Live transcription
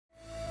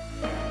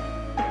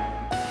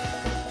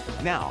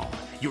Now,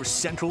 your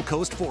Central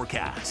Coast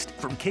forecast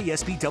from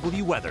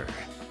KSBW Weather.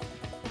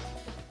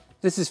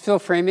 This is Phil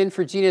Frame in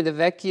for Gina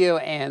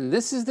DeVecchio, and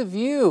this is the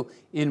view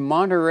in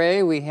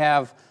Monterey. We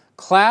have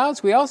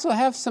clouds. We also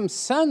have some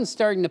sun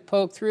starting to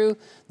poke through.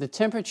 The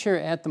temperature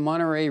at the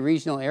Monterey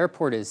Regional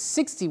Airport is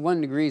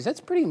 61 degrees.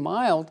 That's pretty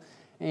mild.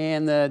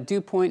 And the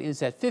dew point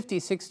is at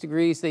 56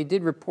 degrees. They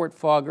did report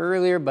fog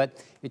earlier,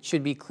 but it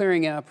should be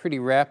clearing out pretty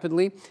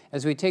rapidly.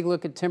 As we take a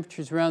look at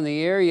temperatures around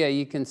the area,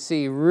 you can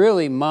see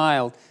really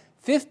mild,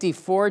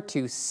 54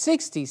 to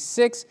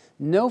 66,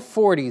 no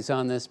 40s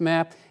on this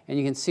map. And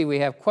you can see we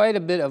have quite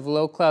a bit of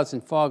low clouds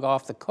and fog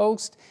off the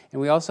coast,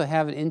 and we also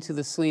have it into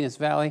the Salinas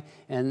Valley.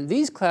 And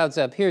these clouds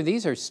up here,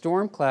 these are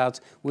storm clouds,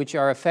 which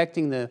are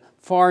affecting the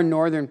far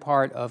northern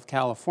part of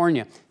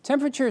California.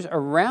 Temperatures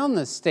around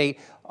the state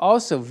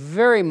also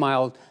very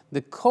mild.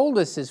 The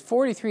coldest is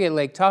 43 at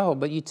Lake Tahoe,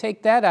 but you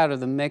take that out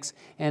of the mix,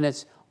 and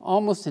it's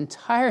almost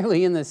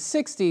entirely in the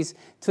 60s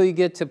till you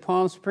get to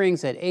Palm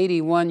Springs at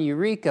 81.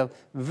 Eureka,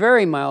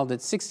 very mild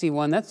at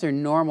 61. That's their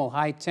normal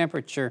high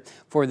temperature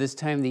for this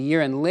time of the year.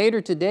 And later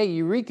today,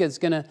 Eureka is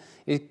going to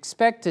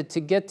expect it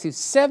to get to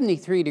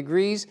 73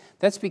 degrees.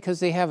 That's because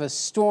they have a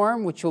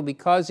storm which will be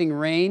causing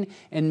rain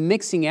and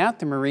mixing out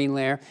the marine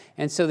layer.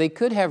 And so they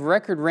could have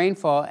record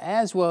rainfall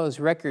as well as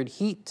record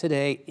heat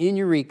today in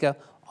Eureka,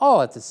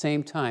 all at the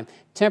same time.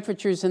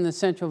 Temperatures in the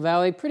Central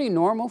Valley, pretty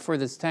normal for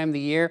this time of the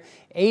year.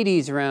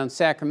 80s around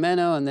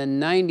Sacramento and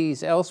then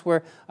 90s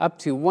elsewhere, up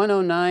to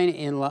 109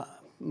 in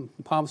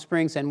Palm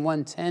Springs and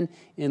 110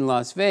 in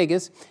Las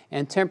Vegas.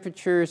 And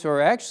temperatures,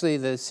 or actually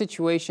the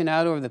situation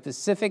out over the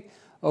Pacific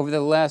over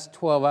the last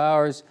 12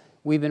 hours,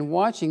 we've been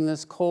watching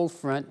this cold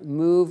front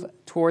move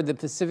toward the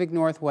Pacific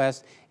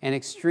Northwest and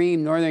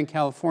extreme Northern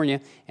California,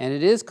 and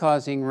it is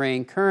causing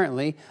rain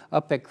currently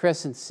up at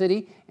Crescent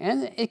City,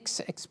 and it's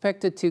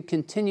expected to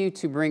continue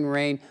to bring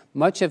rain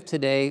much of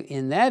today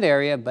in that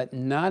area, but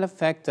not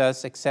affect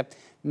us except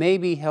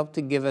maybe help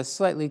to give us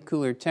slightly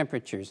cooler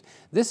temperatures.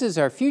 This is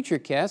our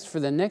futurecast for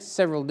the next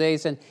several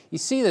days, and you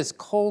see this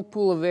cold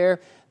pool of air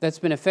that's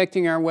been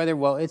affecting our weather.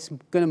 Well, it's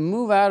going to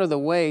move out of the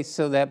way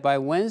so that by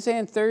Wednesday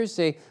and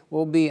Thursday,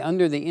 we'll be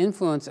under the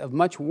influence of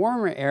much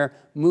warmer air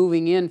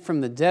moving in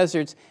from the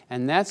deserts,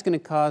 and that's going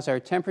to cause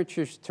our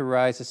temperatures to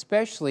rise,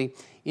 especially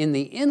in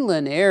the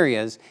inland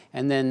areas.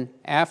 And then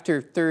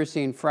after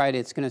Thursday and Friday,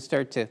 it's going to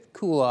start to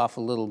cool off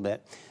a little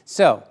bit.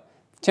 So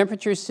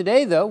temperatures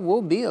today, though,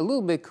 will be a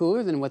little bit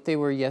cooler than what they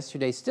were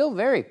yesterday. Still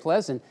very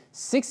pleasant.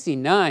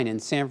 69 in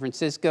San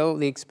Francisco,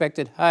 the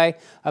expected high,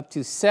 up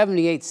to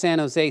 78 San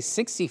Jose,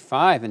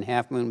 65 in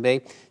Half Moon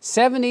Bay,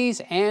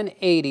 70s and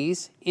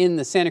 80s in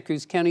the Santa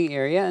Cruz County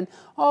area, and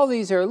all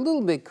these are a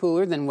little bit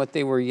cooler than what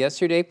they were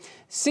yesterday.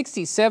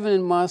 67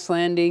 in Moss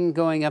Landing,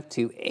 going up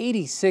to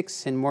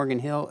 86 in Morgan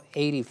Hill,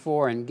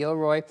 84 in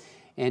Gilroy.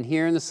 And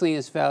here in the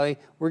Salinas Valley,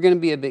 we're going to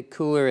be a bit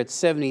cooler at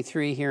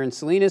 73 here in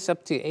Salinas,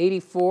 up to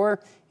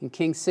 84 in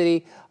King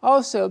City.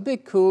 Also a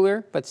bit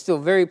cooler, but still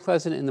very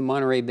pleasant in the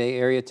Monterey Bay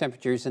area.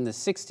 Temperatures in the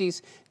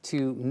 60s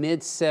to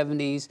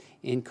mid-70s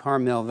in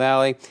Carmel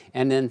Valley.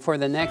 And then for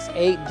the next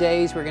 8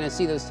 days, we're going to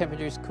see those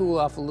temperatures cool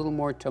off a little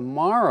more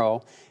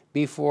tomorrow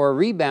before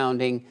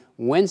rebounding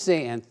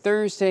Wednesday and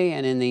Thursday.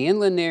 And in the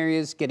inland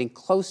areas, getting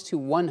close to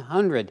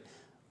 100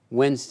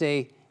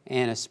 Wednesday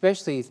and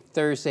especially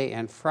Thursday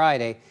and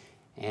Friday.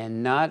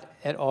 And not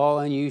at all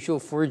unusual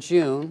for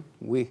June.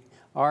 We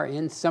are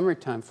in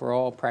summertime for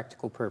all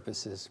practical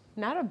purposes.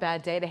 Not a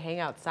bad day to hang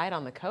outside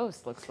on the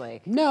coast, looks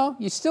like. No,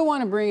 you still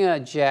want to bring a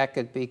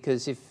jacket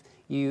because if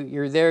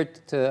you're there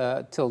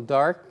till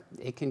dark,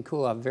 it can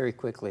cool off very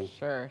quickly.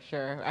 Sure,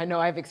 sure. I know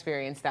I've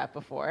experienced that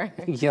before.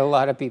 Yeah, a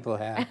lot of people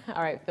have.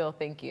 All right, Phil,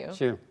 thank you.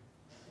 Sure.